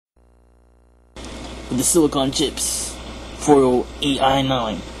with the silicon chips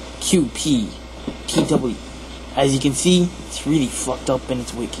 408i9 QP TW. As you can see, it's really fucked up and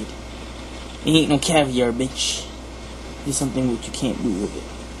it's wicked. It ain't no caviar, bitch. There's something which you can't do with it.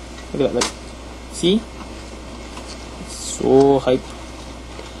 Look at that, like, see? It's so hype.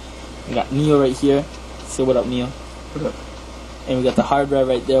 We got Neel right here. Say what up, Neel. What up? And we got the hard drive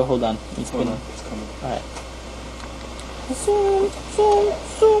right there. Hold on. It's spinning. It's coming. Alright.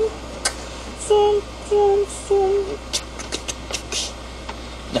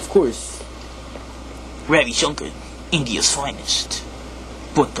 And of course, Ravi Shankar, India's finest.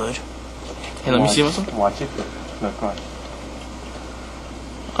 Butter. Hey, let me see myself. Watch it. No, come on.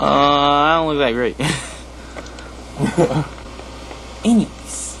 I don't look that great.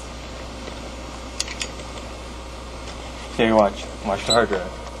 Anyways. Okay, watch. Watch the hard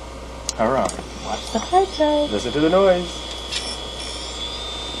drive. Alright. Watch the hard drive. Listen to the noise.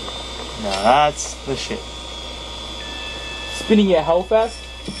 Now that's the shit. Spinning at how fast?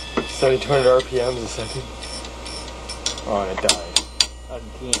 7,200 RPMs a second. Oh, and it died.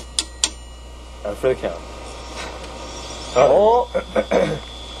 Again. Out for the count. Oh!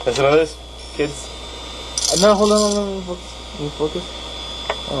 Listen to this, kids. No, hold on, let me focus.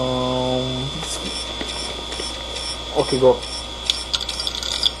 Okay, go.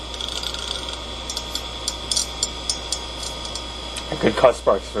 I could cut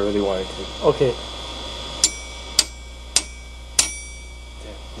sparks if I really wanted to. Okay.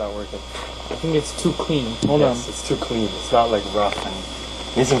 Damn, not working. I think it's too clean. Hold on. It's too clean. It's not like rough. And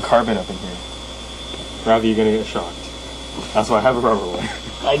need some carbon up in here. Ravi, you're gonna get shocked. That's why I have a rubber one.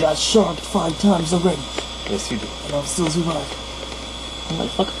 I got shocked 5 times already. Yes, you do. And I'm still surviving. I'm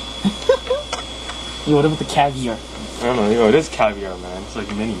like, fuck. Yo, what about the caviar? I don't know. Yo, it is caviar, man. It's like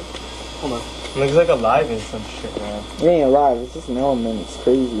mini. Hold on. It looks like alive and some shit, man. It ain't alive, it's just an element, it's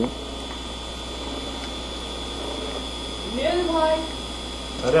crazy.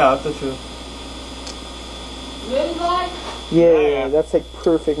 Yeah, that's true. Yeah, that's like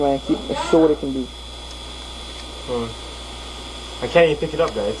perfect, man. Show what it can do. I can't even pick it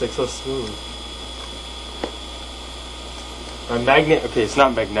up, guys. It's like so smooth. A magnet. Okay, it's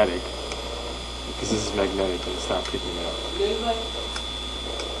not magnetic because this is magnetic and it's not picking it up.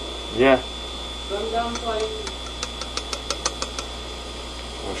 Yeah. Oh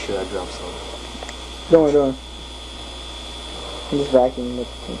shit! I dropped some. Don't worry, don't worry. I'm just vacuuming it.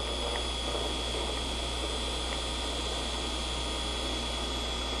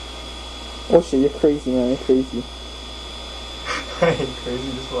 Oh shit, you're crazy, man. You're crazy. I ain't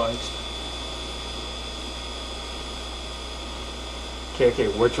crazy, just watch. Okay,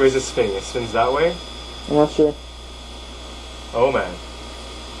 which way is it spinning? It spins that way? I'm not sure. Oh man.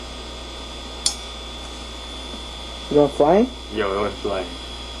 You going flying? Yo, it went flying.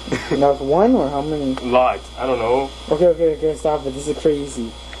 And that was one or how many? Lots. I don't know. Okay, stop it. This is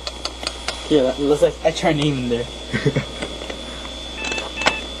crazy. Yeah, let's like I try name in there.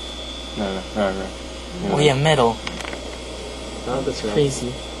 No. Oh yeah, metal. No, that's right.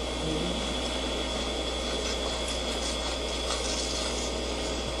 Crazy.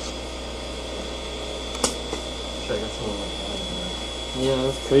 Sure, I got some of my Yeah,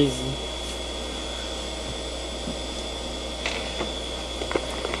 that's crazy.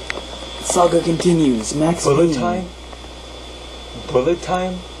 Saga continues. Max bullet Payne. time? Bullet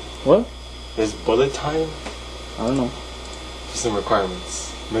time? What? Is bullet time? I don't know. Just some requirements.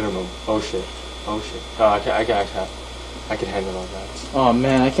 Minimum. Oh shit. Oh, I can handle all that. Oh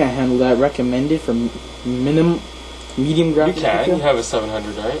man, I can't handle that. Recommended for medium graphics. You can. You have a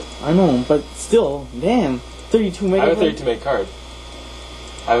 700, right? I know, but still, damn. 32 megabytes. I have a 32 meg card.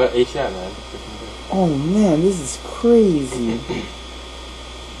 I have an ATI, man. Oh man, this is crazy.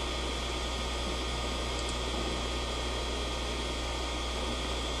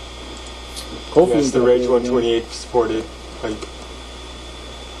 Yes, the Rage 128 supported pipe.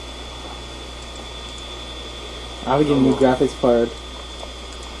 I would get a new graphics card.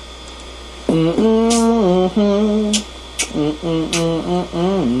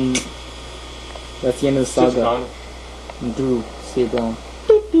 That's the end of the saga. Drew, stay down.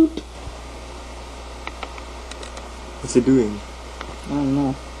 What's it doing? I don't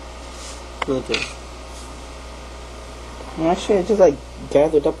know. Filter. Actually, I just like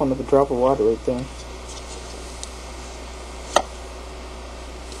gathered up on the drop of water right there.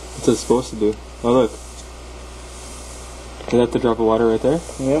 What's it supposed to do? Oh look. Is that the drop of water right there?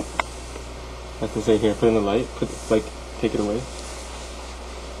 Yep. I have to say here, put in the light, take it away.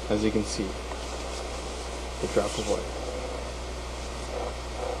 As you can see, the drop of water.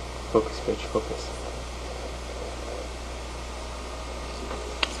 Focus, bitch, focus.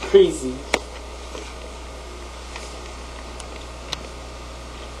 Crazy.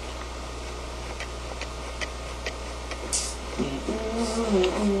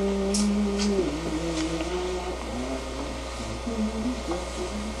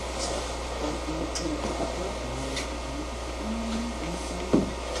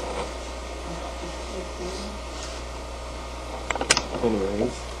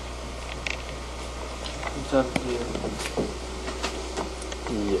 Anyways. Good job, Neel.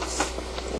 Yes.